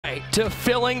way to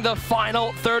filling the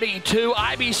final 32.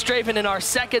 IB Strafen in our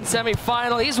second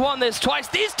semifinal. He's won this twice.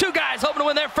 These two guys hoping to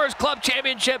win their first club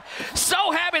championship.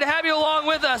 So happy to have you along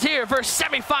with us here for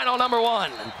semifinal number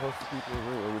 1.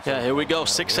 Yeah, here we go.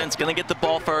 6 Cents gonna get the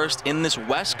ball first in this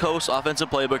West Coast offensive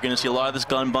playbook. You're gonna see a lot of this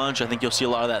gun bunch. I think you'll see a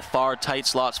lot of that far tight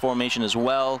slots formation as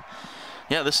well.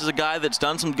 Yeah, this is a guy that's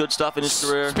done some good stuff in his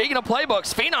career. Speaking of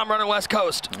playbooks, Phenom running West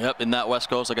Coast. Yep, in that West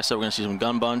Coast, like I said, we're going to see some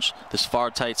gun bunch, this far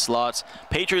tight slots.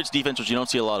 Patriots defense, which you don't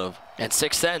see a lot of. And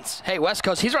 6 Cents. Hey, West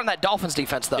Coast, he's running that Dolphins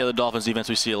defense, though. Yeah, the Dolphins defense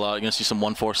we see a lot. You're going to see some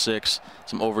 1-4-6,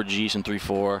 some over G, some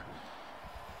 3-4.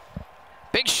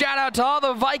 Big shout out to all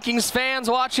the Vikings fans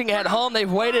watching at home. They've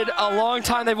waited a long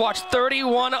time. They've watched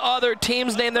 31 other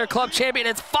teams name their club champion.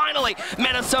 It's finally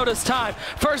Minnesota's time.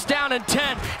 First down and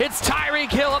 10. It's Tyreek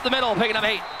Hill up the middle, picking up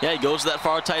 8. Yeah, he goes to that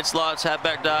far tight slots,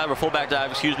 halfback dive, or fullback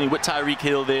dive, excuse me, with Tyreek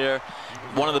Hill there.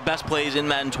 One of the best plays in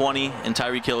Madden 20, and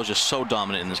Tyreek Hill is just so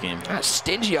dominant in this game.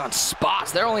 Stingy on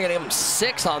spots. They're only going to give him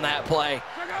 6 on that play.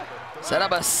 Set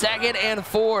up a 2nd and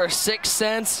 4, 6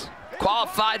 Cents.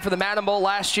 Qualified for the Madden Bowl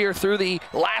last year through the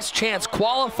last chance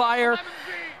qualifier,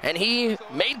 and he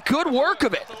made good work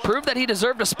of it. Proved that he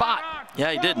deserved a spot.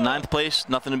 Yeah, he did. 9th place,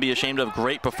 nothing to be ashamed of.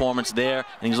 Great performance there,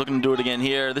 and he's looking to do it again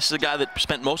here. This is a guy that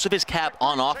spent most of his cap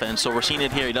on offense, so we're seeing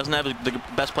it here. He doesn't have the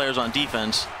best players on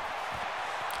defense.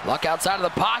 Luck outside of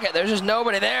the pocket. There's just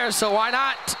nobody there, so why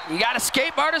not? You got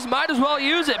escape artist, might as well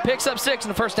use it. Picks up 6 in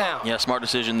the first down. Yeah, smart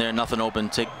decision there. Nothing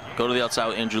open. Go to the outside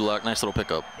with Andrew Luck. Nice little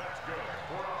pickup.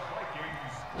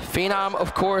 Phenom,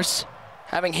 of course,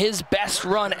 having his best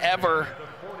run ever,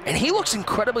 and he looks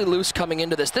incredibly loose coming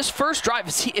into this. This first drive,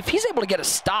 if he's able to get a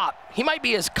stop, he might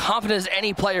be as confident as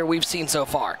any player we've seen so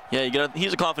far. Yeah,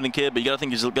 he's a confident kid, but you got to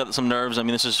think he's got some nerves. I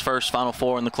mean, this is his first Final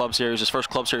Four in the club series, his first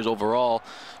club series overall.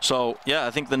 So, yeah,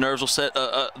 I think the nerves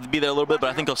will be there a little bit, but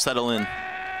I think he'll settle in.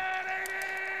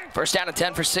 First down and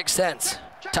 10 for 6 Cents.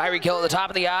 Tyreek Hill at the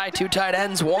top of the I, 2 tight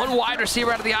ends, 1 wide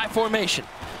receiver out of the I formation.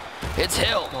 It's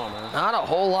Hill. Not a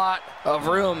whole lot of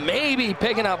room. Maybe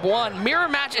picking up 1. Mirror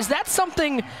match, is that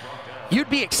something you'd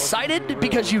be excited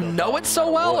because you know it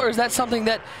so well, or is that something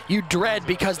that you dread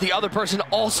because the other person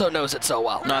also knows it so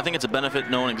well? No, I think it's a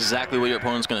benefit knowing exactly what your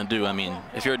opponent's going to do. I mean,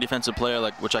 if you're a defensive player,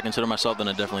 like which I consider myself, then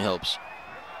it definitely helps.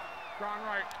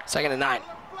 2nd and 9.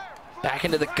 Back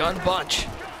into the gun bunch.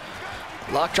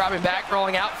 Luck dropping back,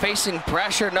 rolling out, facing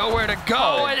pressure, nowhere to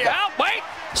go. Wait!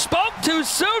 Spoke too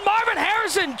soon. Marvin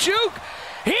Harrison juke.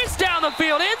 He's down the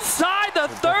field inside the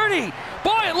 30.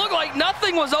 Boy, it looked like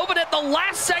nothing was open at the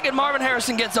last second. Marvin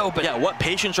Harrison gets open. Yeah, what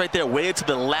patience right there. Waited to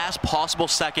the last possible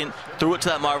second. Threw it to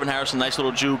that Marvin Harrison. Nice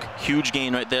little juke. Huge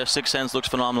gain right there. 6 Cents looks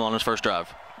phenomenal on his first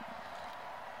drive.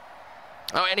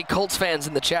 Oh, any Colts fans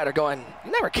in the chat are going,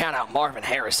 you never count out Marvin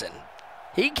Harrison.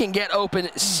 He can get open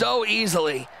so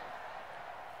easily.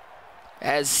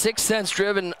 As 6 Cents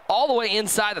driven all the way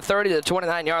inside the 30 to the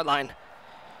 29-yard line.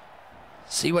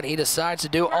 See what he decides to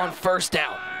do on first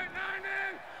down.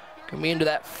 Coming into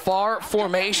that far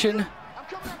formation.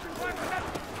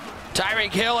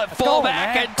 Tyreek Hill at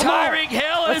fullback, and Tyreek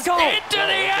Hill is into the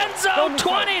end zone.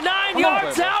 29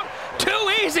 yards out.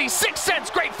 Too easy. 6 Cents,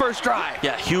 great first drive.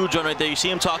 Yeah, huge one right there. You see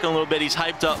him talking a little bit. He's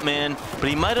hyped up, man. But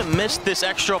he might have missed this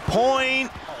extra point.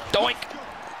 Doink.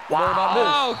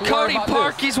 Wow, Cody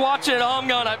Park, he's watching at home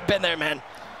going, I've been there, man.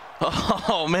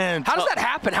 Oh, man. How does that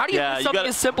happen? How do you miss something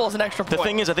as simple as an extra point? The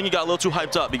thing is, I think you got a little too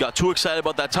hyped up. You got too excited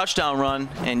about that touchdown run,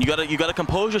 and you gotta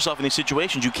compose yourself in these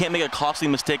situations. You can't make a costly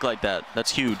mistake like that. That's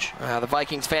huge. The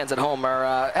Vikings fans at home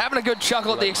are having a good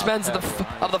chuckle at the expense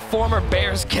of the former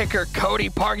Bears kicker, Cody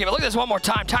Parkey. But look at this one more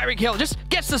time. Tyreek Hill just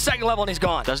gets to the second level, and he's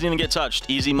gone. Doesn't even get touched.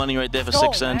 Easy money right there for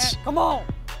 6 Cents. Come on.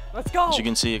 Let's go. As you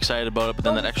can see, excited about it, but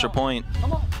then that extra point.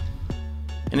 Come on.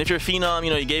 And if you're a Phenom,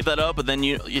 you gave that up, but then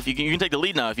you can take the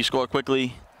lead now if you score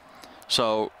quickly.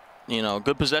 So,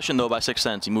 good possession, though, by 6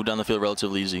 Cents. He moved down the field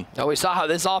relatively easy. Now we saw how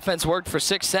this offense worked for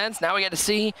 6 Cents. Now we get to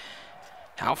see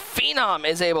how Phenom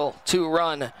is able to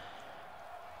run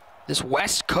this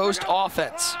West Coast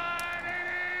offense.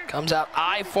 Comes out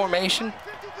I formation.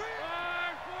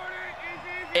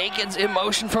 Aikens in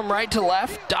motion from right to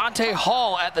left. Dante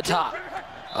Hall at the top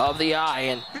of the I,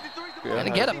 and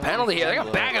gonna get a penalty here. They're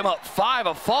gonna bag him up 5.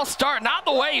 A false start, not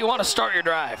the way you want to start your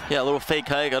drive. Yeah, a little fake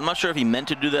hike. I'm not sure if he meant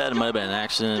to do that. It might have been an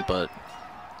accident, but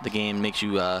the game makes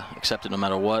you accept it no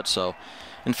matter what. So,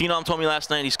 and Phenom told me last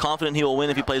night he's confident he will win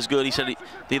if he plays good. He said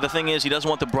the thing is he doesn't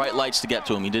want the bright lights to get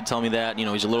to him. He did tell me that.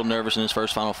 He's a little nervous in his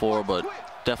first Final Four, but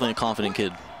definitely a confident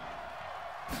kid.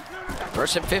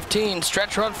 1st and 15,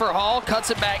 stretch run for Hall, cuts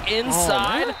it back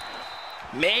inside.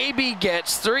 Maybe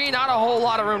gets 3, not a whole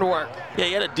lot of room to work. Yeah,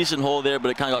 he had a decent hole there,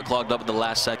 but it kind of got clogged up at the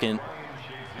last second.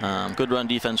 Good run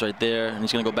defense right there, and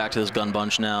he's going to go back to this gun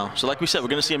bunch now. So like we said, we're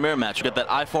going to see a mirror match. You got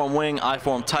that I-form wing,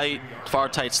 I-form tight, far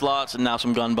tight slots, and now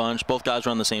some gun bunch. Both guys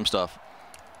run the same stuff.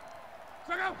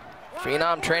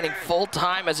 Phenom training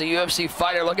full-time as a UFC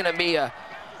fighter, looking to be a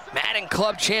Madden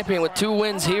Club champion with 2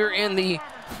 wins here in the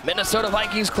Minnesota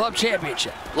Vikings Club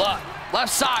Championship. Look,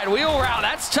 left side, wheel route,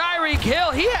 that's Tyreek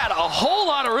Hill. He had a whole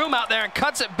lot of room out there and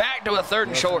cuts it back to a 3rd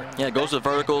and short. Yeah, goes to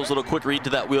verticals, little quick read to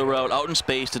that wheel route, out in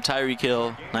space to Tyreek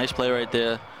Hill. Nice play right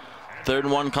there. 3rd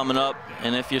and 1 coming up,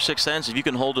 and if you're 6th Sense, if you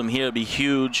can hold him here, it'd be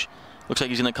huge. Looks like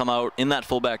he's going to come out in that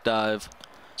fullback dive,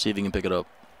 see if he can pick it up.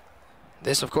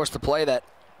 This, of course, the play that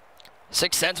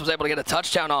 6th Sense was able to get a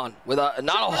touchdown on with not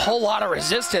a whole lot of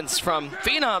resistance from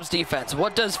Phenom's defense.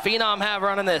 What does Phenom have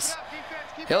running this?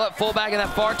 Hill at fullback in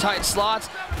that far tight slots.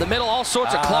 The middle all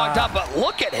sorts of clogged up, but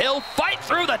look at Hill fight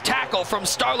through the tackle from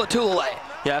Star Latulele.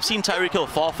 Yeah, I've seen Tyreek Hill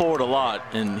fall forward a lot,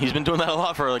 and he's been doing that a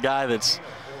lot for a guy that's,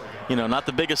 you know, not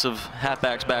the biggest of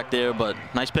halfbacks back there, but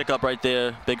nice pickup right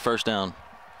there. Big 1st down.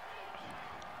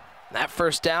 That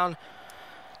 1st down,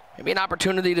 maybe an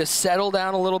opportunity to settle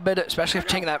down a little bit, especially if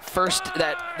taking that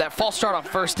that false start on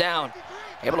 1st down.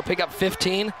 Able to pick up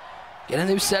 15, get a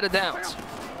new set of downs.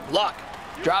 Luck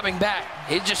dropping back.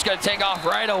 He's just going to take off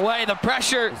right away. The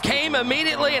pressure came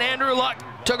immediately, and Andrew Luck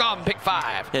took off and picked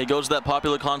 5. Yeah, he goes to that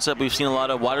popular concept we've seen a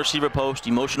lot of, wide receiver post,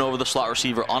 you motion over the slot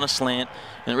receiver on a slant,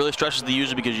 and it really stresses the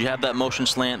user because you have that motion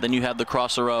slant, then you have the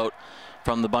crosser out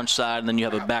from the bunch side, and then you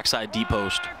have a backside deep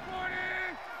post.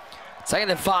 2nd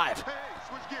and 5.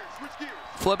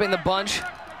 Flipping the bunch.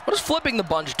 What does flipping the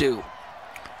bunch do?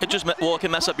 It just, well, it can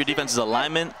mess up your defense's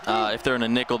alignment if they're in a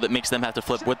nickel that makes them have to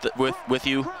flip with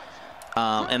you.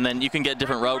 And then you can get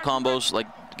different route combos, like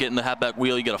getting the halfback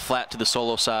wheel, you get a flat to the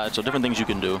solo side, so different things you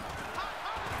can do.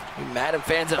 You Madden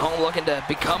fans at home looking to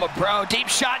become a pro. Deep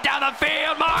shot down the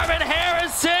field. Marvin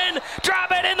Harrison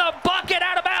drop it in the bucket,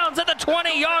 out of bounds at the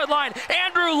 20-yard line.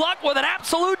 Andrew Luck with an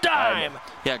absolute dime.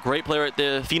 Yeah, great play right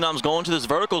there. Phenom's going to this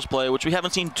verticals play, which we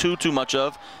haven't seen too much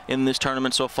of in this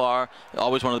tournament so far.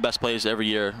 Always one of the best plays every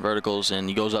year, verticals, and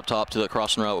he goes up top to the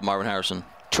crossing route with Marvin Harrison.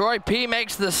 Troy P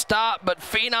makes the stop, but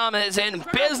Phenom is in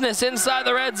business inside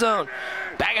the red zone.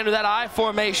 Back into that I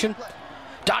formation.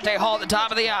 Dante Hall at the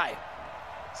top of the I.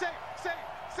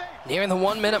 Nearing the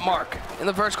 1-minute mark in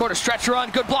the 1st quarter. Stretch run,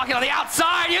 good blocking on the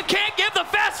outside. You can't give the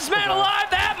fastest man alive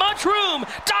that much room.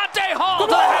 Dante Hall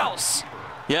to the house.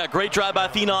 Yeah, great drive by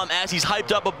Phenom as he's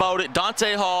hyped up about it.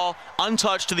 Dante Hall,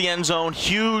 untouched to the end zone.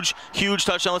 Huge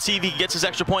touchdown. Let's see if he gets his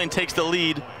extra point and takes the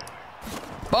lead.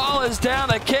 Ball is down,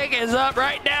 the kick is up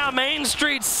right down Main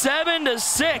Street,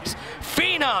 7-6.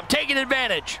 Phenom taking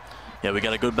advantage. Yeah, we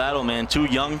got a good battle, man. 2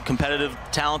 young, competitive,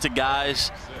 talented guys.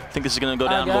 I think this is going to go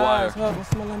down to the wire.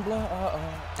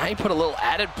 Now you put a little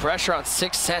added pressure on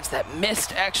 6th Sense, that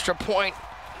missed extra point.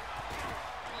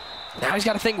 Now he's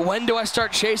got to think, when do I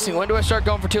start chasing? When do I start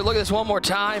going for 2? Look at this one more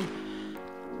time.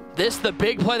 This the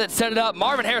big play that set it up.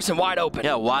 Marvin Harrison wide open.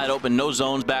 Yeah, wide open. No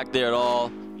zones back there at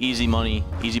all. Easy money,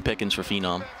 easy pickings for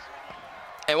Phenom.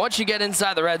 And once you get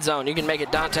inside the red zone, you can make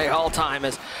it Dante Hall time.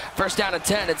 As 1st down and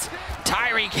 10, it's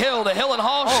Tyreek Hill, the Hill and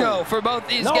Hall show for both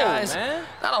these guys. Man.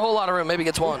 Not a whole lot of room, maybe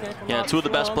gets 1. Yeah, 2 of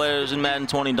the best players in Madden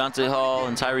 20, Dante Hall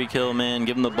and Tyreek Hill, man.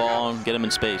 Give them the ball and get them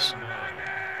in space.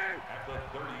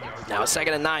 Now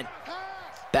 2nd and 9.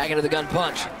 Back into the gun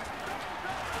punch.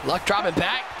 Luck dropping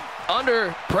back.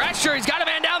 Under pressure, he's got a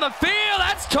man down the field.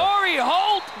 That's Torrey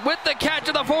Holt with the catch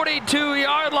at the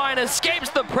 42-yard line. Escapes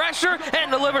the pressure and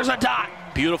delivers a dot.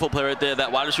 Beautiful play right there.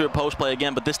 That wide receiver post play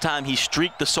again, but this time he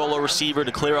streaked the solo receiver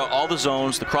to clear out all the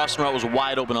zones. The crossing route was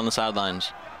wide open on the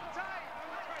sidelines.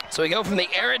 So we go from the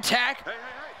air attack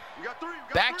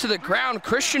back to the ground.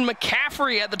 Christian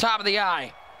McCaffrey at the top of the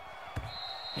I.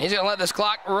 He's going to let this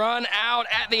clock run out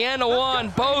at the end of 1.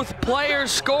 Both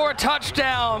players score a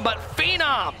touchdown, but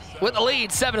Phenom with the lead,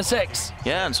 7-6.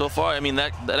 Yeah, and so far, I mean,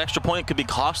 that extra point could be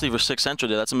costly for 6th Sense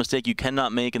there. That's a mistake you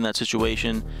cannot make in that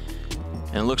situation.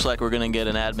 And it looks like we're going to get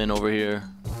an admin over here.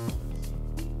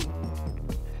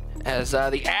 As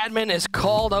the admin is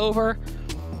called over.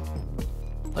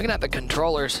 Looking at the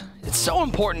controllers, it's so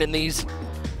important in these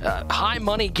high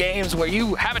money games where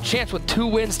you have a chance with 2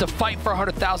 wins to fight for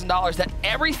 $100,000 that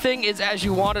everything is as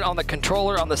you want it on the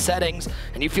controller, on the settings,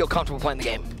 and you feel comfortable playing the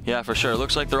game. Yeah, for sure. It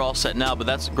looks like they're all set now, but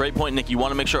that's a great point, Nick. You want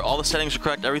to make sure all the settings are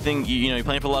correct. Everything, you know, you're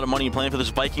playing for a lot of money. You're playing for this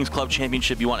Vikings Club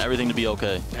Championship. You want everything to be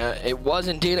okay. It was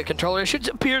indeed a controller issue. It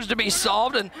appears to be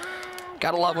solved, and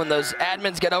gotta love when those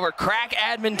admins get over. Crack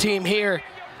admin team here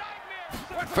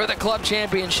for the club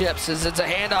championships as it's a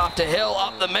handoff to Hill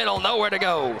up the middle, nowhere to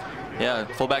go. Yeah,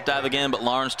 fullback dive again, but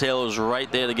Lawrence Taylor's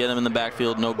right there to get him in the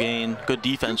backfield. No gain. Good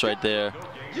defense right there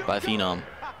by Phenom.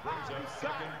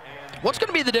 What's going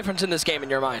to be the difference in this game in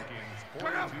your mind?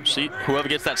 See, whoever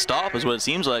gets that stop is what it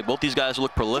seems like. Both these guys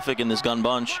look prolific in this gun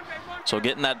bunch. So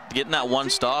getting that one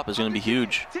stop is going to be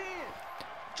huge.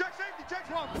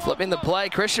 Flipping the play,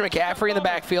 Christian McCaffrey in the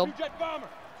backfield.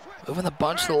 Moving the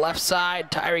bunch to the left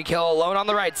side. Tyreek Hill alone on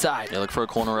the right side. Yeah, look for a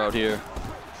corner out here.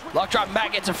 Luck dropping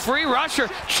back, it's a free rusher.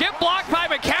 Chip blocked by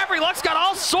McCaffrey. Luck's got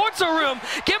all sorts of room.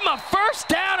 Give him a first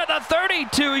down at the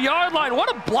 32-yard line.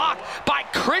 What a block by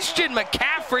Christian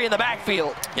McCaffrey in the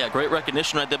backfield. Yeah, great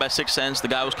recognition right there by 6 cents. The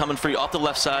guy was coming free off the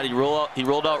left side. He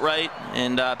rolled out right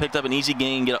and picked up an easy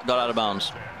gain, got out of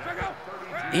bounds.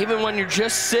 Even when you're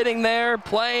just sitting there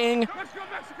playing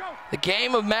the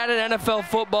game of Madden NFL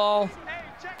football,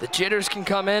 the jitters can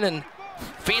come in, and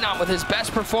Phenom with his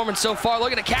best performance so far,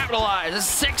 looking to capitalize. This is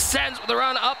 6 cents with a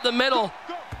run up the middle.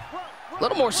 A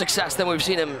little more success than we've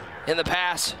seen him in the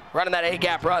past, running that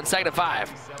A-gap run, 2nd and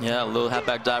 5. Yeah, a little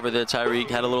halfback diver there. Tyreek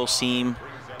had a little seam.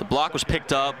 The block was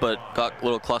picked up, but got a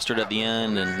little clustered at the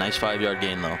end, and nice 5-yard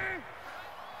gain, though.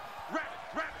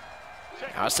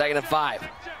 Now 2nd and 5.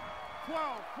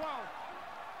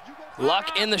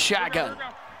 Luck in the shotgun.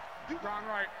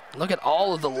 Look at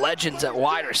all of the legends at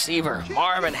wide receiver.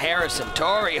 Marvin Harrison,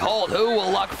 Torrey Holt. Who will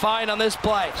Luck find on this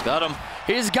play? He's got him.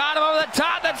 He's got him over the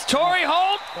top. That's Torrey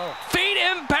Holt. Feet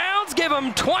in bounds. Give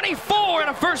him 24 and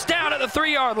a first down at the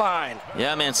 3-yard line.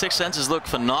 Yeah, man, 6 cents look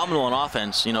phenomenal on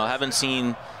offense. You know, I haven't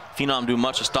seen Phenom do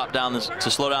much to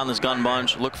slow down this gun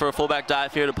bunch. Look for a fullback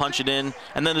dive here to punch it in.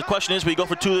 And then the question is, will you go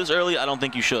for 2 this early? I don't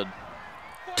think you should.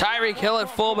 Tyreek Hill at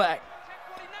fullback.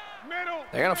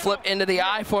 They're going to flip into the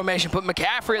I formation, put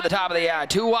McCaffrey at the top of the I.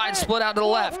 2 wide, split out to the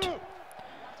left.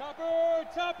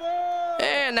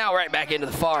 And now right back into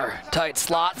the far tight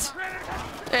slots.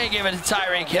 And give it to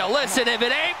Tyreek Hill. Listen, if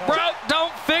it ain't broke,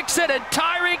 don't fix it. And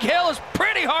Tyreek Hill is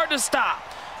pretty hard to stop.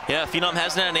 Yeah, Phenom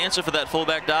hasn't had an answer for that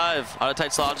fullback dive out of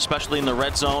tight slots, especially in the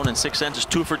red zone. And 6 cents is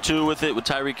 2 for 2 with it with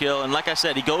Tyreek Hill. And like I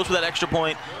said, he goes for that extra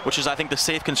point, which is, I think, the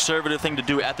safe, conservative thing to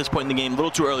do at this point in the game. A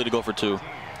little too early to go for 2.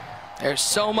 There's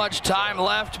so much time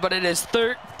left, but it is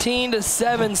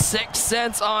 13-7, 6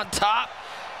 cents on top.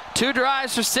 2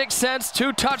 drives for 6 cents,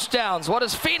 2 touchdowns. What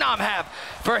does Phenom have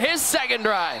for his 2nd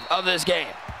drive of this game?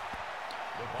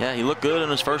 Yeah, he looked good in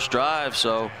his first drive,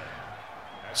 so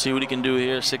see what he can do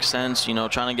here. 6 cents, you know,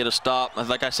 trying to get a stop.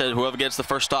 Like I said, whoever gets the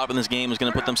first stop in this game is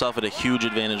going to put themselves at a huge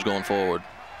advantage going forward.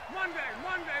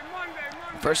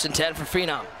 1st and 10 for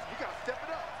Phenom.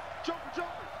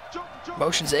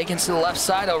 Motions Akins to the left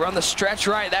side. He'll run the stretch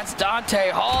right. That's Dante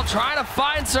Hall trying to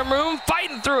find some room,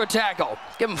 fighting through a tackle.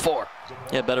 Give him 4.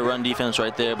 Yeah, better run defense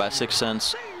right there by 6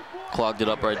 cents. Clogged it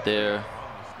up right there.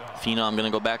 Phenom going to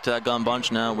go back to that gun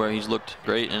bunch now where he's looked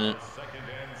great in it.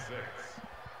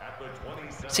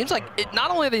 Seems like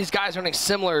not only are these guys running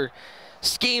similar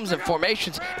schemes and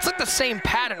formations, it's like the same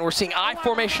pattern. We're seeing I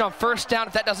formation on 1st down.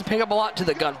 If that doesn't pick up a lot, to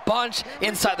the gun bunch,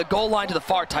 inside the goal line to the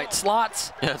far tight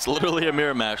slots. Yeah, it's literally a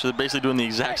mirror match. They're basically doing the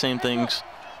exact same things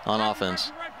on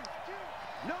offense.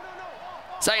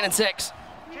 2nd and 6.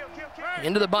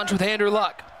 Into the bunch with Andrew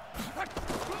Luck.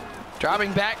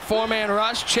 Dropping back, 4-man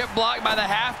rush. Chip blocked by the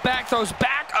halfback. Throws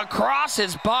back across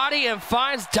his body and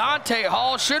finds Dante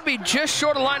Hall. Should be just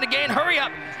short of line to gain. Hurry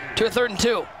up to a 3rd and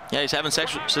 2. Yeah, he's having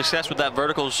success with that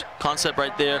verticals concept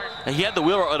right there. And he had the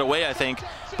wheel right away, I think,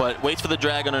 but waits for the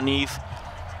drag underneath.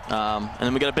 And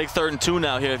then we got a big 3rd and 2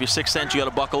 now here. If you're 6 cents, you got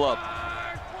to buckle up.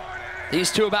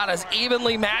 These two about as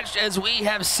evenly matched as we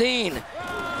have seen.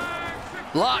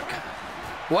 Luck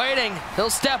waiting. He'll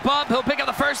step up. He'll pick up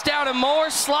the first down and more.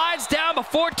 Slides down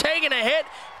before taking a hit.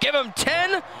 Give him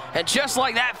 10. And just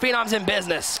like that, Phenom's in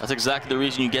business. That's exactly the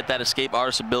reason you get that escape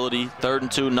artist ability. 3rd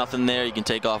and 2, nothing there. You can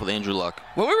take off with Andrew Luck.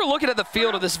 When we were looking at the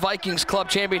field of this Vikings Club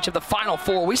Championship, the Final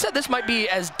Four, we said this might be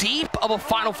as deep of a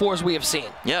Final Four as we have seen.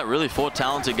 Yeah, really 4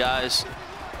 talented guys.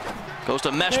 Goes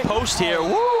to mesh post here.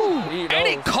 Woo! And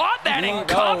he caught that in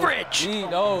coverage.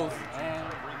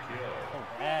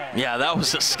 Yeah, that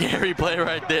was a scary play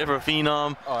right there for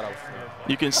Phenom.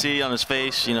 You can see on his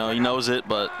face, you know, he knows it,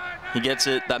 but he gets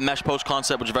it. That mesh post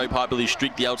concept, which is very popular, you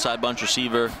streak the outside bunch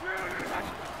receiver.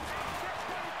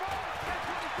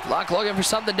 Luck looking for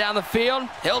something down the field.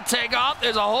 He'll take off.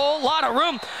 There's a whole lot of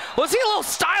room. Was he a little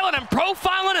styling and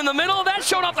profiling in the middle of that,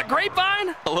 showing off the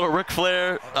grapevine? A little Ric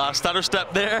Flair stutter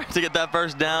step there to get that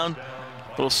first down.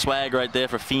 A little swag right there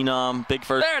for Phenom. Big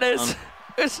first down. There it is.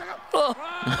 It's a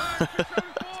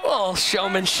little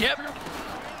showmanship.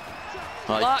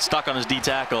 He's stuck on his D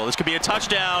tackle. This could be a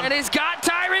touchdown. And he's got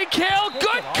Tyreek Hill.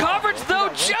 Good coverage, though.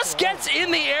 Just gets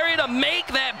in the area to make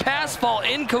that pass fall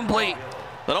incomplete.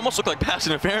 That almost looked like pass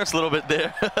interference a little bit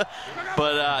there.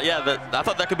 But, yeah, I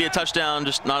thought that could be a touchdown,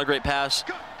 just not a great pass.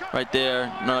 right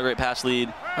there. Another great pass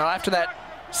lead. Well, after that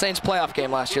Saints playoff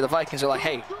game last year, the Vikings are like,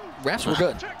 hey, refs, we're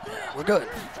good. We're good.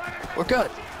 We're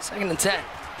good. 2nd and 10.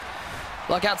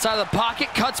 Luck outside of the pocket,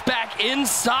 cuts back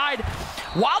inside.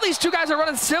 While these two guys are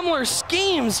running similar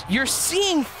schemes, you're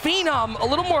seeing Phenom a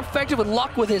little more effective with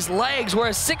Luck with his legs,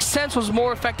 whereas 6 Cents was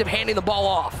more effective handing the ball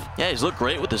off. Yeah, he's looked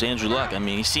great with this Andrew Luck. I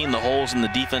mean, he's seen the holes in the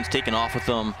defense taken off with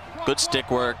him. Good stick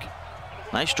work.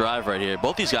 Nice drive right here.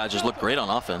 Both these guys just look great on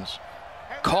offense.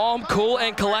 Calm, cool,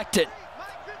 and collected.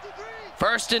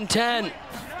 1st and 10.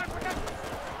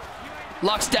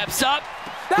 Luck steps up.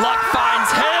 Luck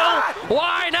finds Hill.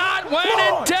 Why not? When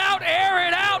in doubt, air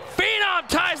it out. Phenom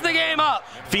ties the game up.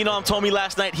 Phenom told me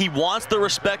last night he wants the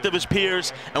respect of his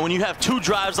peers, and when you have 2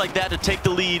 drives like that to take the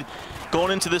lead,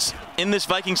 going into this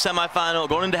Vikings semifinal,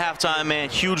 going into halftime, man,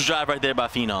 huge drive right there by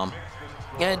Phenom.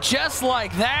 And just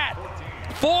like that,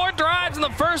 4 drives in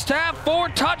the first half, 4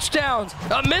 touchdowns.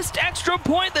 A missed extra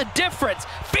point, the difference.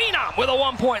 Phenom with a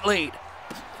 1-point lead.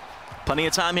 Plenty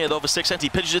of time here, though, for 6 Cents. He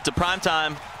pitches it to prime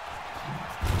time.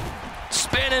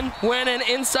 Spinning, winning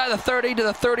inside the 30 to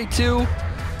the 32.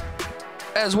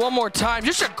 As one more time,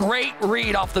 just a great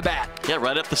read off the bat. Yeah,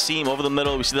 right up the seam, over the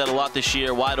middle. We see that a lot this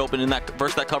year. Wide open in that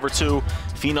versus that cover 2.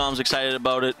 Phenom's excited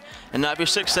about it. And now if you're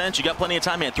 6 Cents, you got plenty of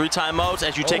time here. 3 timeouts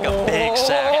as you take a big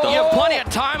sack, though. You have plenty of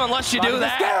time unless you do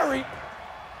that. Scary.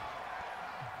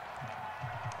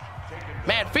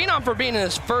 Man, Phenom for being in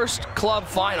his first club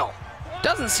final.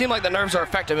 Doesn't seem like the nerves are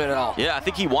affecting him at all. Yeah, I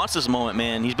think he wants this moment,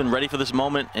 man. He's been ready for this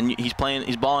moment, and he's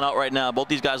balling out right now. Both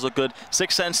these guys look good.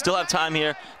 6 Cents still have time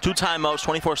here. 2 timeouts,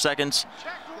 24 seconds.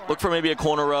 Look for maybe a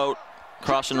corner route,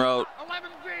 crossing route.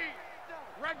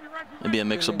 Maybe a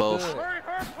mix of both.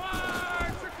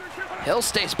 Hill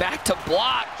stays back to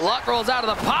block. Luck rolls out of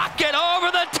the pocket, over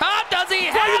the top. Does he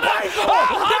have it? Oh,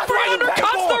 Humphrey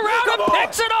undercuts the route and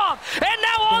picks it off. And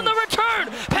now on the return,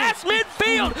 past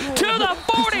midfield to the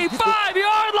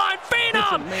 45-yard line.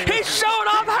 Phenom, he's showing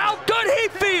off how good he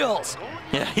feels.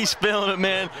 Yeah, he's feeling it,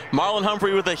 man. Marlon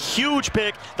Humphrey with a huge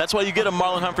pick. That's why you get a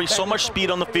Marlon Humphrey. So much speed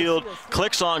on the field.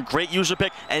 Clicks on, great user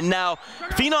pick. And now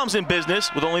Phenom's in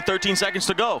business with only 13 seconds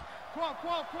to go.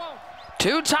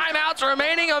 2 timeouts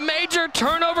remaining. A major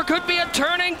turnover could be a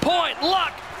turning point.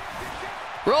 Luck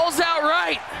rolls out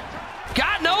right.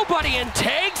 Got nobody and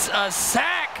takes a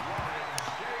sack.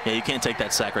 Yeah, you can't take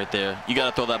that sack right there. You got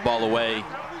to throw that ball away.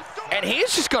 And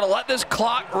he's just going to let this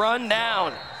clock run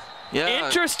down. Yeah.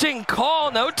 Interesting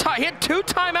call. No time. He had 2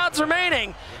 timeouts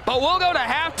remaining, but we'll go to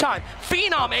halftime.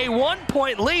 Phenom a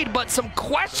 1-point lead, but some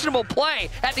questionable play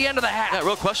at the end of the half. Yeah,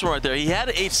 real questionable right there. He had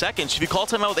 8 seconds. If you call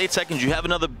timeout with 8 seconds, you have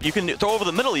another. You can throw over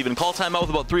the middle even. Call timeout with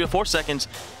about 3 or 4 seconds.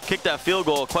 Kick that field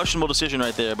goal. Questionable decision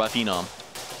right there by Phenom.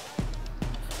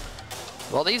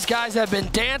 Well, these guys have been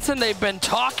dancing. They've been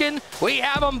talking. We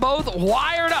have them both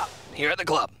wired up here at the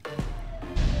club.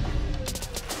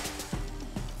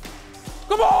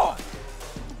 Come on!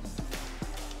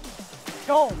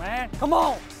 Go, man. Come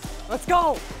on. Let's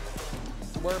go.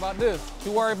 Don't worry about this.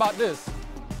 Don't worry about this.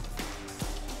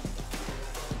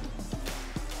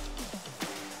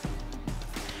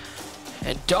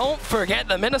 And don't forget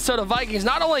the Minnesota Vikings.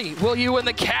 Not only will you win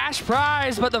the cash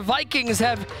prize, but the Vikings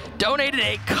have donated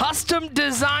a custom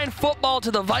designed football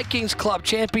to the Vikings Club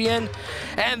champion.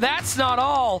 And that's not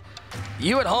all.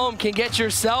 You at home can get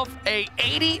yourself a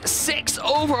 86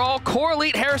 overall Core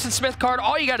Elite Harrison Smith card.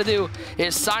 All you got to do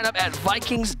is sign up at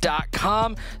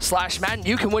Vikings.com/Madden.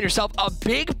 You can win yourself a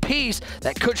big piece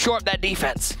that could shore up that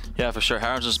defense. Yeah, for sure.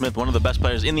 Harrison Smith, one of the best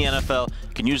players in the NFL.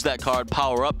 Can use that card,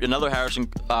 power up another Harrison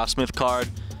Smith card.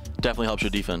 Definitely helps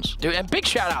your defense. Dude, and big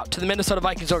shout out to the Minnesota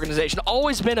Vikings organization.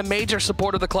 Always been a major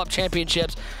supporter of the club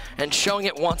championships and showing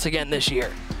it once again this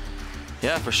year.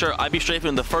 Yeah, for sure. IB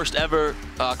Strafen, the first ever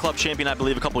club champion, I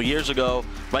believe, a couple years ago.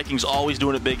 Vikings always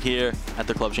doing it big here at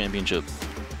the club championship.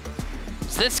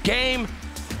 This game,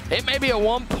 it may be a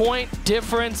 1-point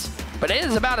difference, but it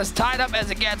is about as tied up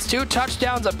as it gets. 2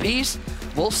 touchdowns apiece.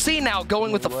 We'll see now,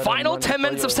 going with the final 10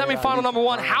 minutes of semifinal number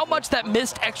 1, how much that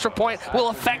missed extra point will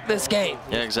affect this game.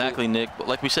 Yeah, exactly, Nick. But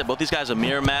like we said, both these guys are a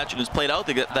mirror match, and it's played out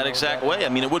that exact way. I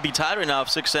mean, it would be tied right now if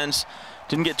 6 Cents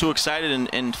didn't get too excited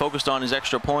and focused on his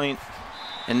extra point.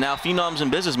 And now Phenom's in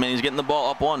business, man. He's getting the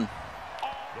ball up 1.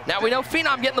 Now we know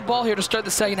Phenom getting the ball here to start the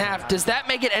second half. Does that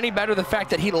make it any better, the fact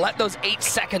that he let those 8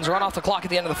 seconds run off the clock at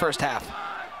the end of the first half?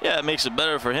 Yeah, it makes it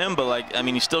better for him, but like, I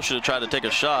mean, he still should have tried to take a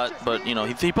shot. But you know,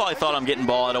 he probably thought, I'm getting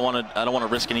ball. I don't want to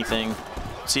risk anything.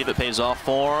 See if it pays off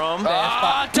for him.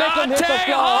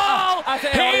 Dante Hall!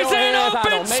 He's in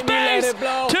open space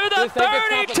to the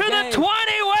 30, to the 20.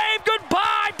 Wave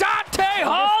goodbye, Dante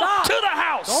Hall to the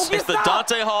house. house. It's the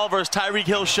Dante Hall versus Tyreek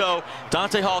Hill show.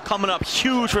 Dante Hall coming up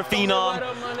huge for Phenom.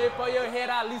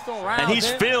 And he's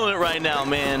feeling it right now,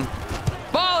 man.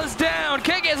 Ball is down,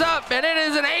 kick is up, and it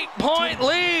is an 8-point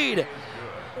lead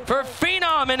for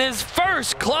Phenom in his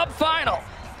first club final.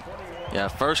 Yeah,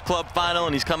 first club final,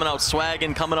 and he's coming out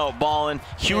swagging, coming out balling.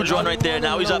 Huge run right there.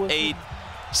 Now he's up 8.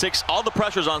 6. All the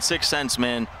pressure's on 6 cents,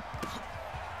 man.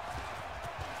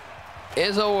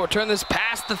 Izzo will turn this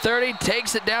past the 30,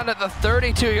 takes it down to the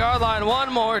 32-yard line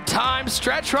one more time.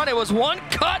 Stretch run, it was one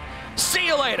cut. See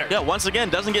you later. Yeah, once again,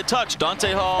 doesn't get touched.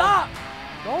 Dante Hall. Stop.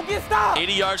 Don't get stopped.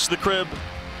 80 yards to the crib.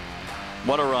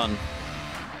 What a run.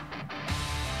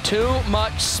 Too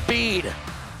much speed.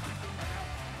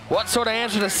 What sort of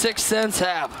answer does 6 cents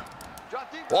have?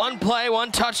 One play,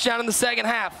 one touchdown in the second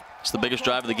half. It's the biggest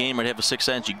drive of the game right here for 6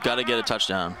 cents. You got to get a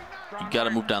touchdown. You got to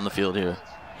move down the field here.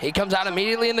 He comes out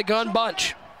immediately in the gun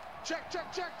bunch.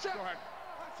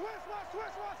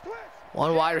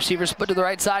 One wide receiver split to the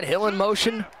right side. Hill in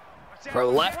motion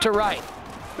from left to right.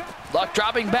 Luck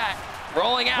dropping back,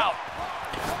 rolling out.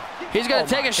 He's going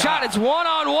to take a shot. It's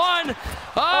one-on-one.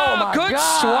 Oh, good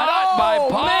swat by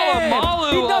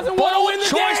Polamalu. He doesn't want to win the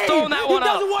choice game. Throwing that one he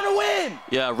doesn't up. want to win.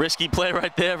 Yeah, risky play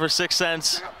right there for 6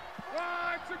 cents.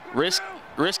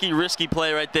 Risky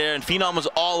play right there. And Phenom was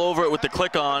all over it with the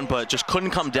click on, but just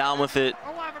couldn't come down with it.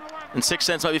 And 6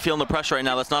 cents might be feeling the pressure right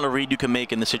now. That's not a read you can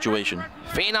make in this situation.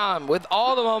 Phenom with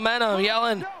all the momentum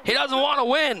yelling, he doesn't want to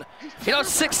win. You know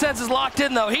 6 cents is locked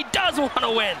in though. He does want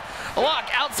to win. Luck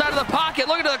outside of the pocket,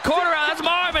 looking to the corner out. That's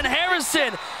Marvin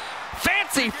Harrison.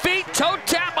 Fancy feet, toe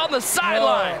tap on the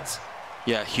sidelines.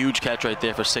 Yeah, huge catch right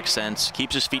there for 6 cents.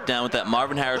 Keeps his feet down with that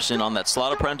Marvin Harrison on that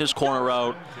slot apprentice corner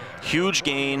route. Huge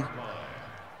gain.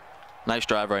 Nice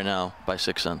drive right now by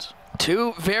 6 cents.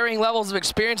 Two varying levels of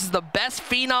experience. Is the best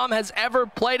Phenom has ever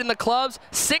played in the clubs.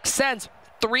 6 cents,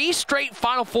 3 straight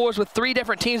Final Fours with 3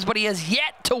 different teams, but he has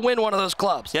yet to win one of those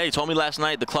clubs. Yeah, he told me last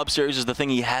night the club series is the thing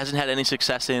he hasn't had any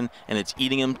success in, and it's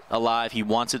eating him alive. He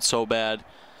wants it so bad.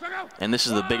 And this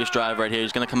is the biggest drive right here.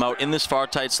 He's going to come out in this far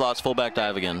tight slots fullback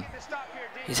dive again.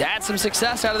 He's had some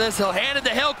success out of this. He'll hand it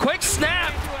to Hill. Quick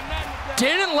snap.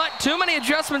 Didn't let too many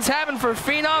adjustments happen for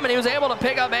Phenom, and he was able to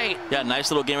pick up 8. Yeah,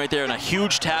 nice little game right there, and a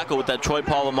huge tackle with that Troy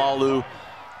Polamalu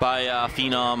by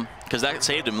Phenom, because that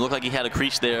saved him. It looked like he had a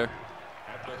crease there.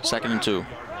 2nd and 2.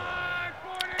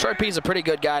 Troy P is a pretty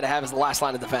good guy to have as the last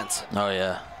line of defense. Oh,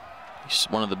 yeah. He's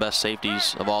one of the best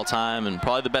safeties of all time, and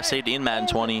probably the best safety in Madden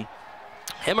 20.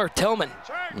 Him or Tillman.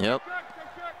 Yep.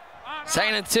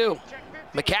 2nd and 2.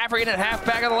 McCaffrey in at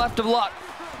halfback on the left of Luck.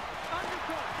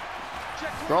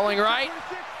 Rolling right.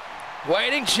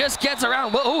 Waiting, just gets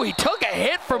around. Oh, he took a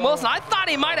hit from Wilson. I thought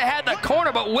he might have had the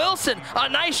corner, but Wilson, a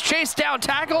nice chase down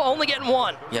tackle, only getting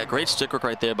 1. Yeah, great stick work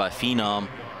right there by Phenom.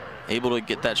 Able to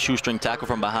get that shoestring tackle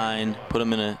from behind, put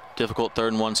him in a difficult 3rd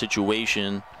and 1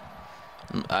 situation.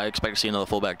 I expect to see another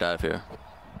fullback dive here.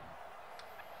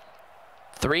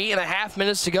 3.5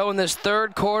 minutes to go in this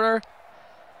 3rd quarter.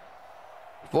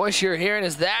 Voice you're hearing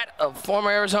is that of former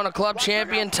Arizona Club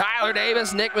champion Tyler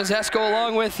Davis, Nick Mazesco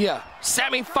along with you.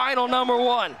 Semi-final number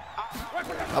 1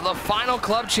 of the final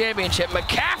club championship.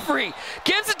 McCaffrey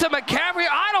gives it to McCaffrey.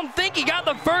 I don't think he got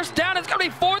the first down. It's going to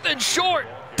be 4th and short.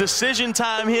 Decision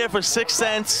time here for 6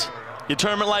 cents. Your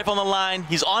tournament life on the line.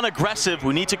 He's on aggressive.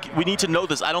 We need to know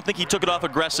this. I don't think he took it off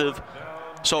aggressive,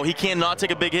 so he cannot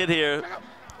take a big hit here.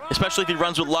 Especially if he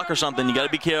runs with luck or something, you got to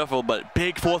be careful. But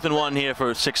big 4th and 1 here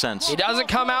for 6 cents. He doesn't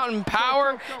come out in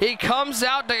power. He comes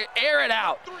out to air it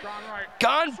out.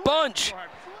 Gun bunch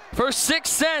for 6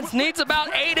 cents. Needs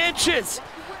about 8 inches.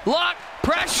 Luck,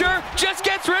 pressure, just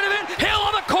gets rid of it. Hill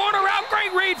on the corner route.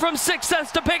 Great read from 6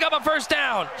 cents to pick up a 1st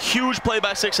down. Huge play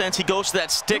by 6 cents. He goes to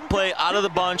that stick play out of the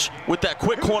bunch with that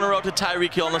quick corner out to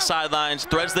Tyreek Hill on the sidelines.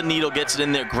 Threads the needle, gets it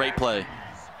in there. Great play.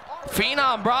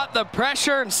 Phenom brought the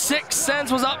pressure, and 6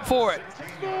 cents was up for it.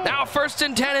 Now 1st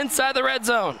and 10 inside the red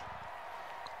zone.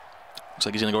 Looks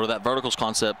like he's going to go to that verticals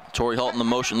concept. Torrey Holt in the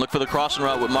motion. Look for the crossing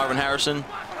route with Marvin Harrison.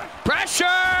 Pressure,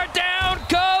 down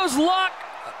goes Luck.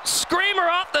 Screamer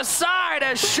off the side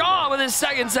as Shaw with his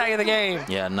 2nd sack of the game.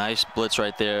 Yeah, nice blitz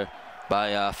right there by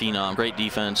Phenom. Great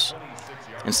defense.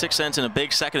 And 6 cents in a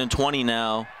big 2nd and 20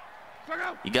 now.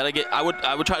 You got to get, I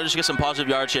would try to just get some positive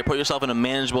yards here. Put yourself in a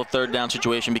manageable 3rd down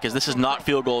situation, because this is not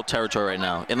field goal territory right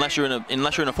now. Unless you're in a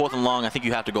 4th and long, I think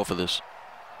you have to go for this.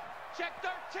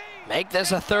 Make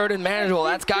this a 3rd and manageable.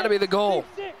 That's got to be the goal.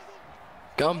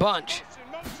 Gun bunch.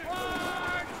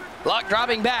 Luck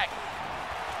dropping back.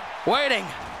 Waiting.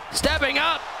 Stepping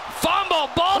up. Fumble.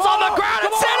 Ball's on the ground.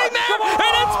 It's sitting there.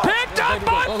 And it's picked up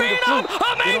by Phenom.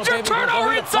 A major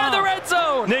turnover inside the red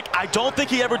zone. Nick, I don't think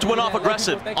he ever went off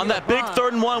aggressive. On that big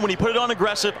 3rd and 1, when he put it on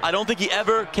aggressive, I don't think he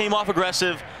ever came off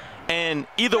aggressive. And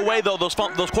either way, though, those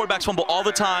quarterbacks fumble all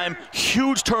the time.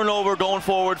 Huge turnover going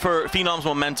forward for Phenom's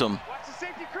momentum.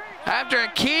 After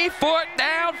a key 4th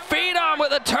down, Phenom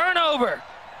with a turnover.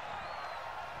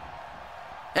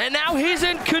 And now he's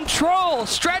in control.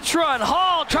 Stretch run.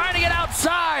 Hall trying to get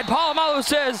outside. Polamalu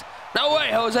says, no way,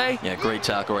 Jose. Yeah, great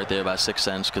tackle right there by 6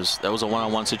 cents, because that was a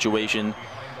one-on-one situation.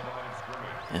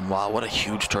 And wow, what a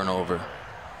huge turnover.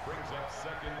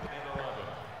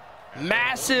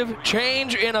 Massive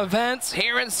change in events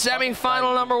here in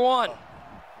semifinal number 1.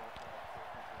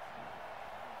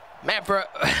 Man,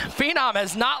 Phenom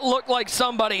has not looked like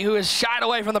somebody who has shied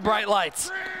away from the bright lights.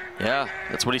 Yeah,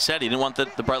 that's what he said. He didn't want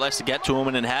the bright lights to get to him,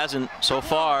 and it hasn't so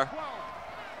far.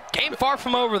 Came far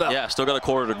from over, though. Yeah, still got a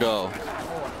quarter to go.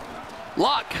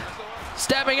 Luck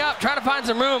stepping up, trying to find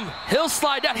some room. He'll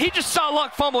slide down. He just saw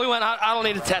Luck fumble. He went, I don't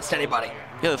need to test anybody.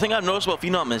 Yeah, the thing I've noticed about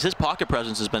Phenom is his pocket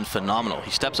presence has been phenomenal. He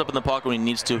steps up in the pocket when he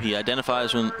needs to. He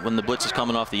identifies when the blitz is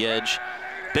coming off the edge.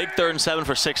 Big 3rd and 7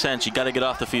 for 6 cents. You got to get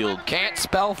off the field. Can't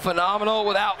spell phenomenal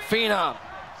without Phenom.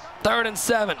 3rd and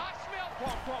 7.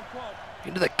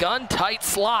 Into the gun tight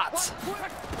slots.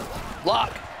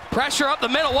 Luck. Pressure up the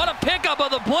middle. What a pickup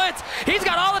of the blitz. He's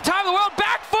got all the time in the world.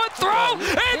 Back foot throw.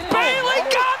 And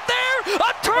Bailey got there.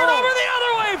 A turnover the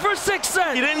other way for 6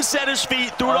 cents. He didn't set his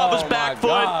feet. Threw it off his back foot.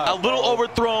 A little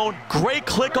overthrown. Great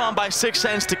click on by 6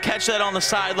 cents to catch that on the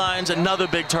sidelines. Another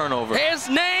big turnover. His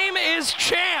name is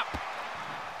Champ.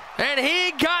 And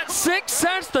he got 6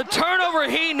 cents the turnover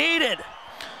he needed.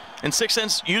 And 6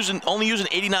 cents only using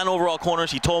 89 overall corners.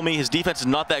 He told me his defense is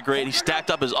not that great. He stacked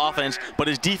up his offense, but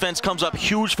his defense comes up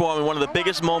huge for him in one of the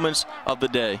biggest moments of the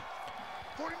day.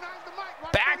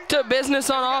 Back to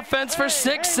business on offense for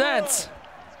 6 cents.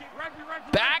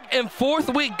 Back and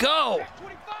forth we go.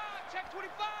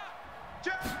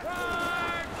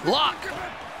 Luck.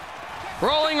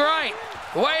 Rolling right.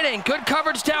 Waiting. Good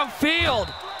coverage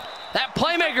downfield. That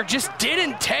playmaker just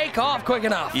didn't take off quick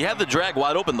enough. He had the drag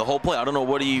wide open the whole play. I don't know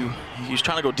what he's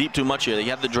trying to go deep too much here. He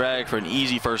had the drag for an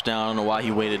easy 1st down. I don't know why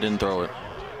he waited, didn't throw it.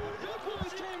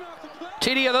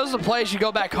 TD, those are the plays you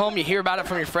go back home, you hear about it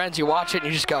from your friends, you watch it, and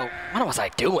you just go, what was I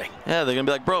doing? Yeah, they're going to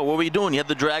be like, bro, what were you doing? You had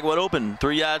the drag wide open.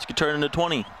 3 yards could turn into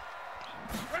 20.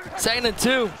 2nd and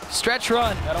 2, stretch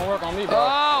run. That don't work on me, bro.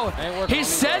 Oh, he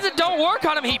says it don't work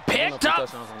on him. He picked up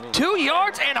 2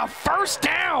 yards and a 1st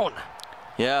down.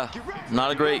 Yeah, not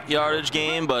a great yardage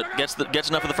game, but gets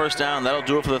enough of the 1st down. That'll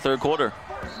do it for the 3rd quarter.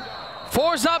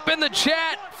 4's up in the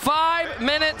chat. 5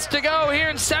 minutes to go here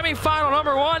in semifinal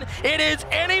number 1. It is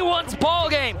anyone's ball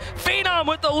game. Phenom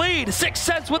with the lead. 6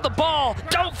 cents with the ball.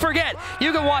 Don't forget,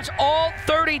 you can watch all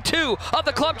 32 of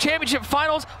the club championship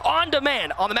finals on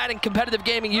demand on the Madden Competitive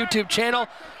Gaming YouTube channel.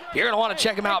 You're going to want to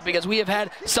check them out because we have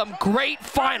had some great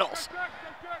finals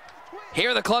here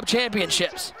in the club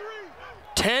championships.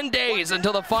 10 days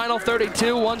until the final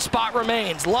 32. 1 spot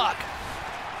remains. Luck.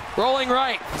 Rolling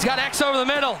right. He's got X over the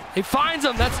middle. He finds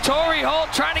him. That's Torrey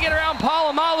Holt trying to get around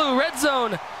Polamalu. Red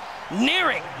zone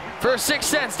nearing for 6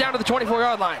 cents down to the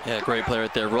 24-yard line. Yeah, great play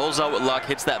right there. Rolls out with Luck.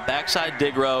 Hits that backside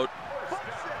dig route.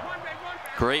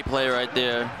 Great play right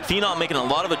there. Phenom making a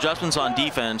lot of adjustments on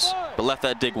defense, but left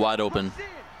that dig wide open.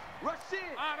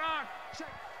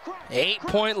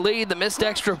 8-point lead, the missed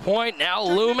extra point, now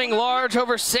looming large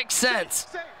over 6 cents.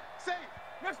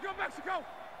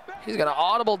 He's gonna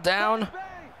audible down.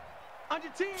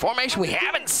 Formation we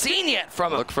haven't seen yet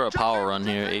from him. Look for a power run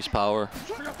here, ace power.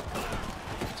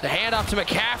 It's a handoff to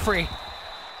McCaffrey.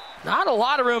 Not a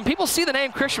lot of room. People see the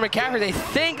name Christian McCaffrey, they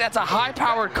think that's a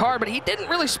high-powered card, but he didn't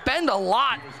really spend a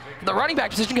lot in the running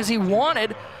back position because he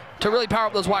wanted to really power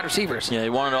up those wide receivers. Yeah, he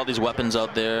wanted all these weapons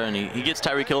out there, and he gets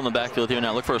Tyreek Hill in the backfield here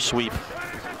now. Look for a sweep.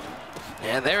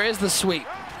 And there is the sweep.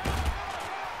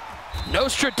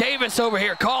 Nostra Davis over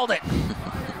here called it.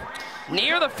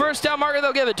 Near the 1st down marker,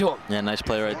 they'll give it to him. Yeah, nice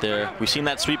play right there. We've seen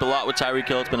that sweep a lot with Tyreek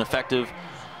Hill. It's been effective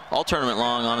all tournament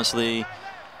long, honestly.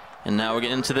 And now we're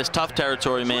getting into this tough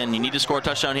territory, man. You need to score a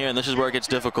touchdown here, and this is where it gets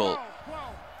difficult.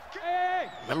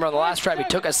 Remember on the last drive, he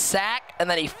took a sack, and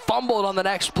then he fumbled on the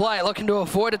next play, looking to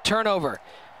avoid a turnover.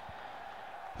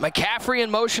 McCaffrey in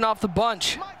motion off the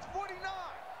bunch.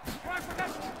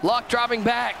 Luck dropping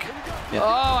back. Yeah.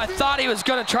 Oh, I thought he was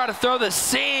going to try to throw the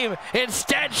seam.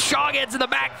 Instead, Shaw gets in the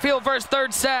backfield for his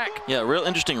 3rd sack. Yeah, real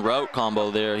interesting route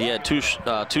combo there. He had two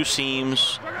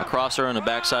seams, a crosser, and a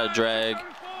backside drag,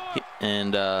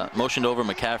 and motioned over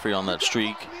McCaffrey on that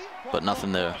streak, but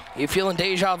nothing there. You feeling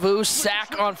deja vu?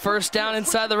 Sack on 1st down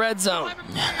inside the red zone.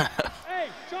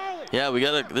 Yeah,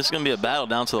 this is going to be a battle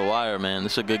down to the wire, man.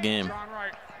 This is a good game.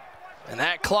 And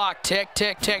that clock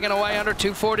ticking away, under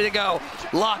 2:40 to go.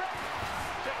 Luck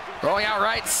rolling out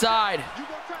right side.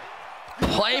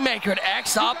 Playmaker to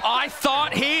X up. I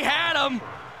thought he had him.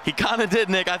 He kind of did,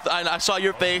 Nick. I saw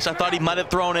your face. I thought he might have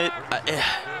thrown it.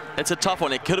 It's a tough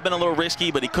one. It could have been a little risky,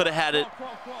 but he could have had it.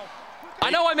 I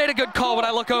know I made a good call when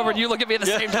I look over and you look at me at the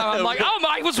same time. I'm like, oh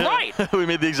my, I was right. We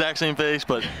made the exact same face,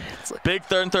 but big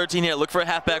 3rd and 13 here. Look for a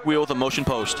halfback wheel with a motion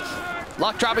post.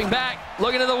 Luck dropping back,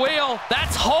 looking at the wheel.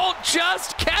 That's Holt,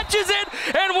 just catches it,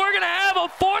 and we're going to have a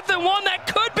 4th and 1 that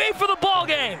could be for the ball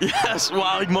game. Yes,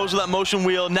 wow, he mows with that motion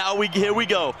wheel. Now here we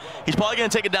go. He's probably going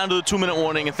to take it down to the 2-minute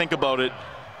warning and think about it.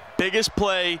 Biggest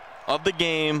play of the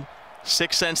game,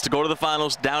 6 cents to go to the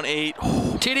finals, down 8.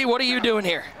 TD, what are you doing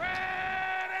here?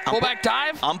 Fullback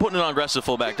dive? I'm putting it on aggressive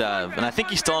fullback dive, and I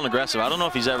think he's still on aggressive. I don't know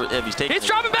if he's taking He's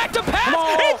dropping back to pass.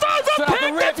 He throws a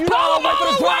pick. It's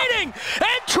Palomalo waiting,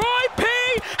 and Troy P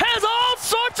has all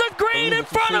sorts of green in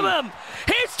front of him.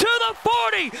 He's to the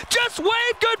 40. Just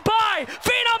wave goodbye.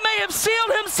 Phenom may have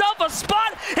sealed himself a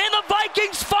spot in the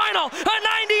Vikings final. A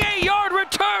 98-yard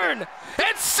return.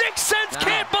 And 6 cents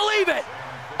can't believe it.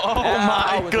 Oh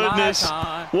my goodness.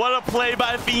 What a play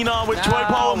by Phenom with Troy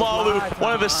Polamalu.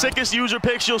 One of the sickest user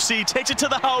picks you'll see. Takes it to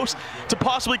the house to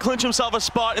possibly clinch himself a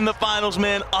spot in the finals,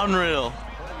 man. Unreal.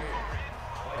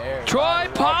 Troy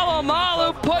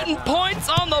Polamalu putting points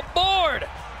on the board.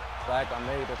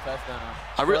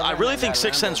 I really think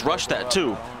 6 cents rushed that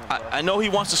too. I know he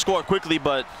wants to score quickly,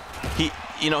 but he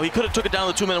could have took it down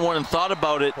to the 2-minute warning and thought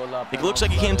about it. It looks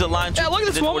like he came to the line. Yeah, look at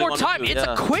this one more time. It's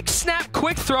a quick snap,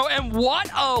 quick throw, and what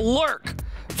a lurk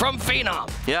from Phenom.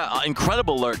 Yeah,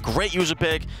 incredible lurk. Great user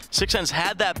pick. 6 cents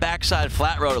had that backside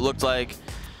flat route, it looked like.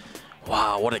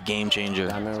 Wow, what a game changer.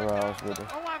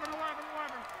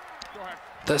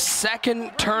 The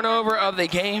 2nd turnover of the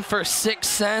game for 6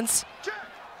 cents.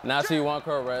 Now so you want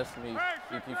to arrest me.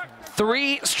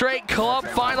 3 straight club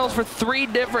finals for 3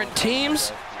 different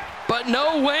teams, but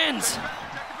no wins.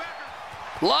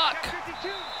 Luck.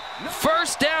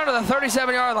 1st down to the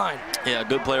 37-yard line. Yeah,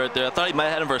 good play right there. I thought he might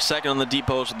have had him for a second on the deep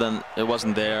post, but then it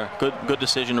wasn't there. Good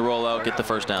decision to roll out, get the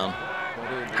 1st down.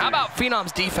 How about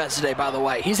Phenom's defense today, by the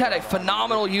way? He's had a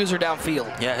phenomenal user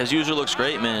downfield. Yeah, his user looks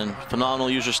great, man. Phenomenal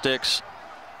user stick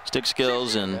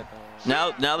skills, and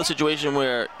now the situation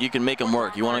where you can make him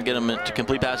work. You want to get him to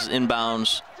complete passes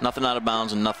inbounds, nothing out of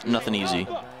bounds, and nothing easy.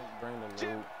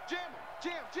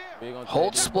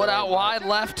 Holt split out wide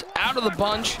left, out of the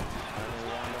bunch.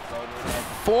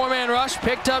 4-man rush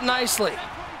picked up nicely.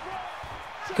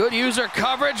 Good user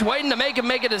coverage, waiting to make him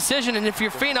make a decision, and if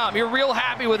you're Phenom, you're real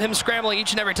happy with him scrambling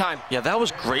each and every time. Yeah, that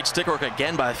was great stick work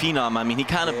again by Phenom. I mean, he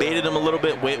kind of baited him a little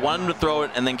bit, wanted him to throw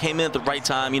it, and then came in at the right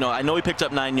time. You know, I know he picked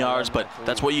up 9 yards, but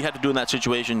that's what you had to do in that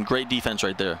situation. Great defense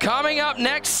right there. Coming up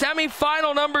next,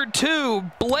 semifinal number 2,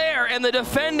 Blair and the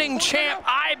defending champ,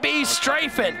 IB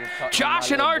Strafen.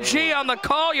 Josh and RG on the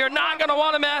call. You're not going to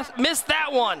want to miss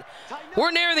that one.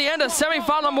 We're near the end of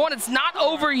semifinal number 1. It's not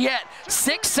over yet.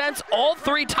 6 cents, all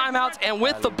 3 timeouts, and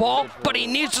with the ball, but he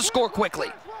needs to score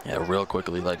quickly. Yeah, real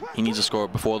quickly. Like, he needs to score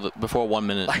before 1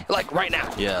 minute. Like right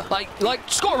now. Yeah. Like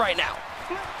score right now.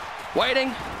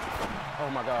 Waiting. Oh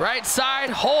my God. Right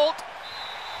side, Holt.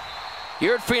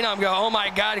 You heard Phenom go, oh my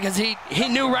God, because he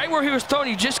knew right where he was throwing.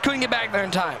 He just couldn't get back there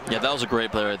in time. Yeah, that was a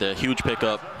great play right there. Huge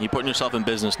pickup. You're putting yourself in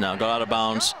business now. Got out of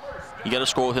bounds. You got to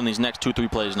score within these next 2-3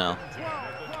 plays now.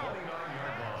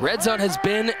 Red zone has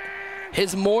been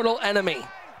his mortal enemy.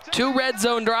 2 red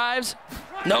zone drives,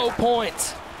 no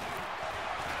points.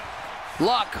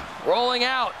 Luck rolling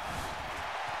out.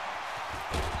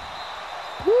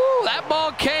 Woo, that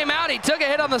ball came out. He took a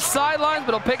hit on the sidelines,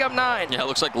 but he'll pick up 9. Yeah, it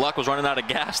looks like Luck was running out of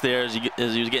gas there as he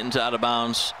was getting out of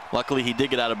bounds. Luckily, he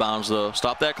did get out of bounds, though.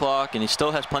 Stop that clock, and he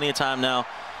still has plenty of time now.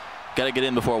 Got to get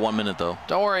in before 1 minute, though.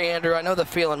 Don't worry, Andrew. I know the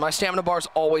feeling. My stamina bar's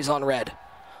always on red.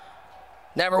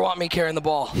 Never want me carrying the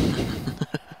ball.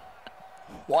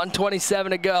 1:27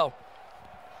 to go.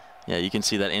 Yeah, you can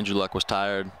see that Andrew Luck was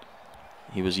tired.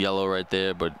 He was yellow right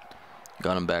there, but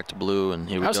got him back to blue, and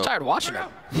here we go. I was tired watching him.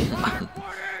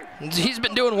 He's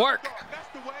been doing work.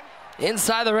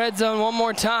 Inside the red zone one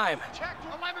more time.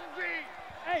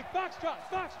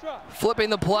 Flipping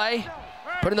the play,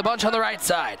 putting the bunch on the right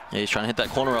side. Yeah, he's trying to hit that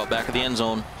corner out back of the end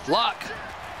zone. Luck,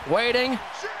 waiting.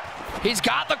 He's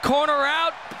got the corner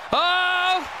out.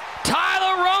 Oh,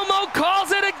 Tyler Romo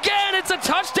calls it again. It's a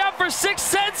touchdown for 6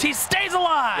 cents. He stays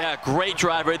alive. Yeah, great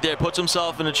drive right there. Puts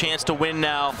himself in a chance to win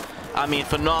now. I mean,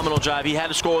 phenomenal drive. He had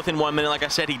to score within 1 minute. Like I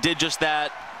said, he did just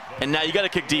that. And now you got to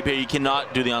kick deep here. You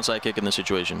cannot do the onside kick in this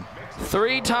situation.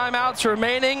 3 timeouts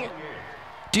remaining.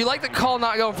 Do you like the call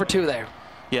not going for 2 there?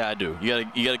 Yeah, I do. You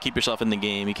gotta keep yourself in the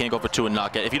game. You can't go for 2 and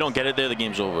not get it. If you don't get it there, the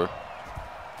game's over.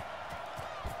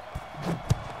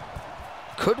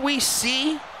 Could we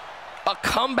see a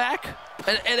comeback?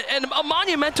 And a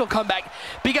monumental comeback,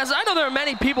 because I know there are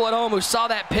many people at home who saw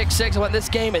that pick 6 when this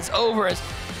game is over, as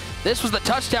this was the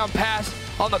touchdown pass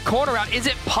on the corner route. Is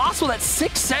it possible that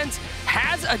 6 Cents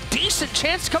has a decent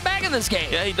chance to come back in this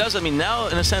game? Yeah, he does. I mean, now,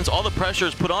 in a sense, all the pressure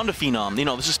is put onto Phenom. You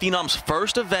know, this is Phenom's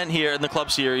first event here in the club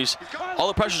series. All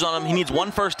the pressure's on him. He needs 1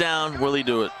 first down. Will he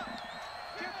do it?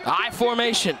 I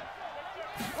formation.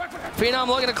 Phenom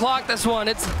looking to clock this one.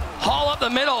 It's haul up the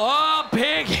middle. Oh,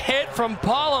 big hit from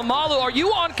Polamalu. Are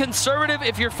you on conservative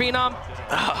if you're Phenom?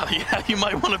 Yeah, you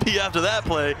might want to be after that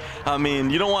play. I mean,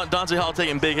 you don't want Dante Hall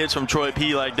taking big hits from Troy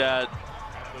P like that.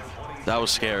 That was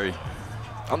scary.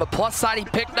 On the plus side, he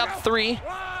picked up 3,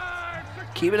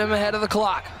 keeping him ahead of the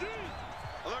clock.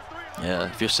 Yeah,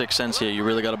 if you're 6 Cents here, you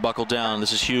really got to buckle down.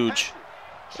 This is huge.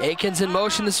 Aikens in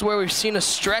motion. This is where we've seen a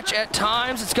stretch at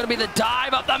times. It's going to be the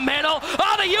dive up the middle.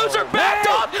 Oh, the user backed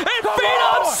off, and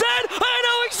Phenom said, I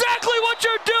know exactly what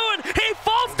you're doing. He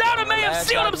falls down and may have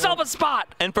sealed himself a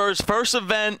spot. And for his first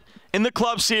event in the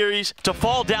club series, to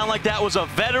fall down like that was a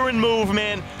veteran move,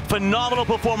 man. Phenomenal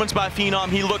performance by Phenom.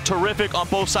 He looked terrific on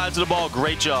both sides of the ball.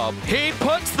 Great job. He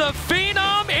puts the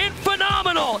Phenom in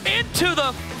phenomenal into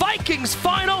the Vikings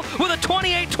final with a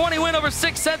 28-20 win over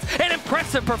 6 Cents. An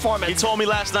impressive performance. He told me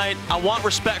last night, I want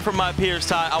respect from my peers,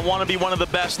 Ty. I want to be one of the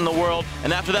best in the world.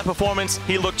 And after that performance,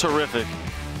 he looked terrific.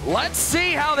 Let's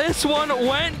see how this one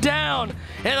went down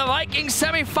in the Vikings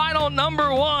semifinal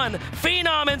number 1.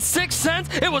 Phenom and 6 Cents.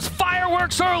 It was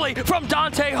fireworks early from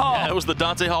Dante Hall. Yeah, it was the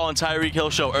Dante Hall and Tyreek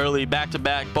Hill show early,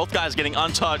 back-to-back. Both guys getting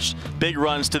untouched, big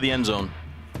runs to the end zone.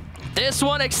 This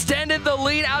one extended the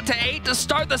lead out to 8 to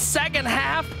start the second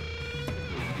half.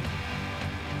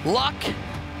 Luck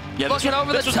looking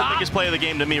over the top. This was the biggest play of the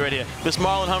game to me right here. This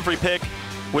Marlon Humphrey pick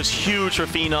was huge for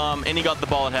Phenom, and he got the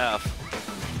ball at half.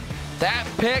 That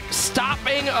pick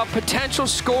stopping a potential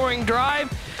scoring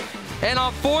drive. And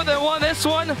on 4th and 1, this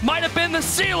one might have been the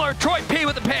sealer. Troy P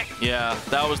with the pick. Yeah,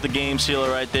 that was the game sealer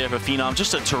right there for Phenom.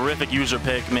 Just a terrific user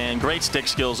pick, man. Great stick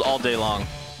skills all day long.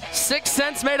 6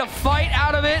 Cents made a fight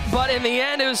out of it, but in the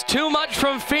end, it was too much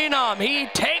from Phenom. He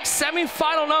takes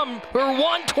semifinal number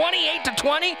 1,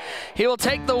 28-20. He will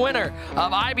take the winner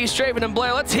of IB Straven and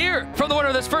Blair. Let's hear from the winner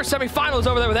of this first semifinals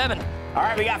over there with Evan. All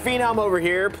right, we got Phenom over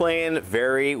here playing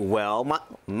very well.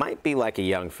 Might be like a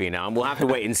young Phenom. We'll have to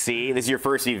wait and see. This is your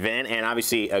first event, and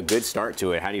obviously a good start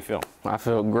to it. How do you feel? I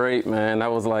feel great, man.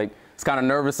 That was like, it's kind of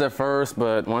nervous at first,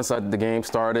 but once the game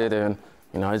started and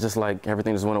you know, it's just like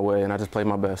everything just went away, and I just played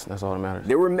my best. That's all that matters.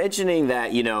 They were mentioning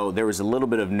that, you know, there was a little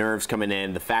bit of nerves coming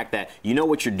in, the fact that you know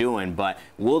what you're doing, but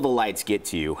will the lights get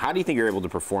to you? How do you think you're able to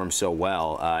perform so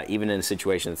well, even in a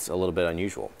situation that's a little bit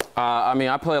unusual? I mean,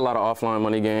 I play a lot of offline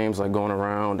money games, like going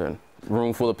around and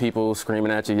room full of people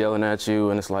screaming at you, yelling at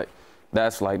you, and it's like,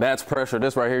 that's pressure.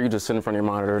 This right here, you just sit in front of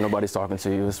your monitor, nobody's talking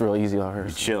to you. It's real easy out here.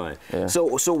 You're chilling. Yeah. So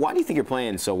why do you think you're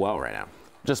playing so well right now?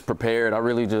 Just prepared. I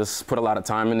really just put a lot of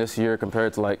time in this year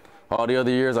compared to like all the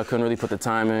other years. I couldn't really put the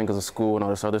time in because of school and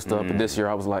all this other stuff. But this year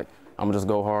I was like, I'm gonna just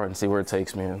go hard and see where it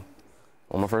takes me. And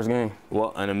on my first game.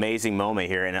 Well, an amazing moment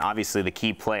here, and obviously the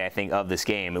key play, I think, of this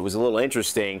game. It was a little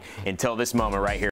interesting until this moment right here.